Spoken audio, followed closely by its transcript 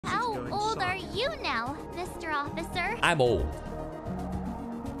How old are you now, Mr. Officer? I'm old.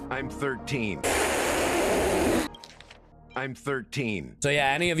 I'm 13. I'm 13. So yeah,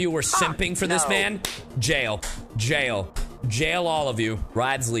 any of you were simping for this man? Jail. Jail. Jail, all of you.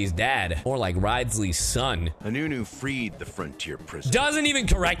 Ridsley's dad. More like Ridsley's son. Anunu freed the frontier prison. Doesn't even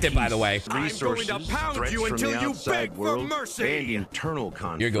correct it, by the way. Resources, I'm going to pound threats you from until the you outside beg for world, mercy. and internal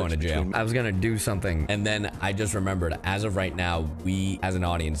conflicts. You're going to jail. between- I was gonna do something, and then I just remembered, as of right now, we, as an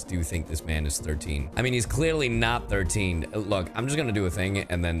audience, do think this man is 13. I mean, he's clearly not 13. Look, I'm just gonna do a thing,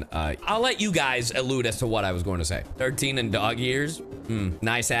 and then I'll let you guys allude as to what I was going to say. 13 and dog years?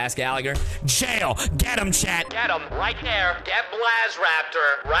 Nice ass, Gallagher. Jail! Get him, chat! Get him right there. Get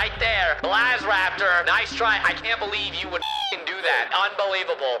Blazraptor right there. Blazraptor. Nice try. I can't believe you would do that.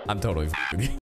 Unbelievable. I'm totally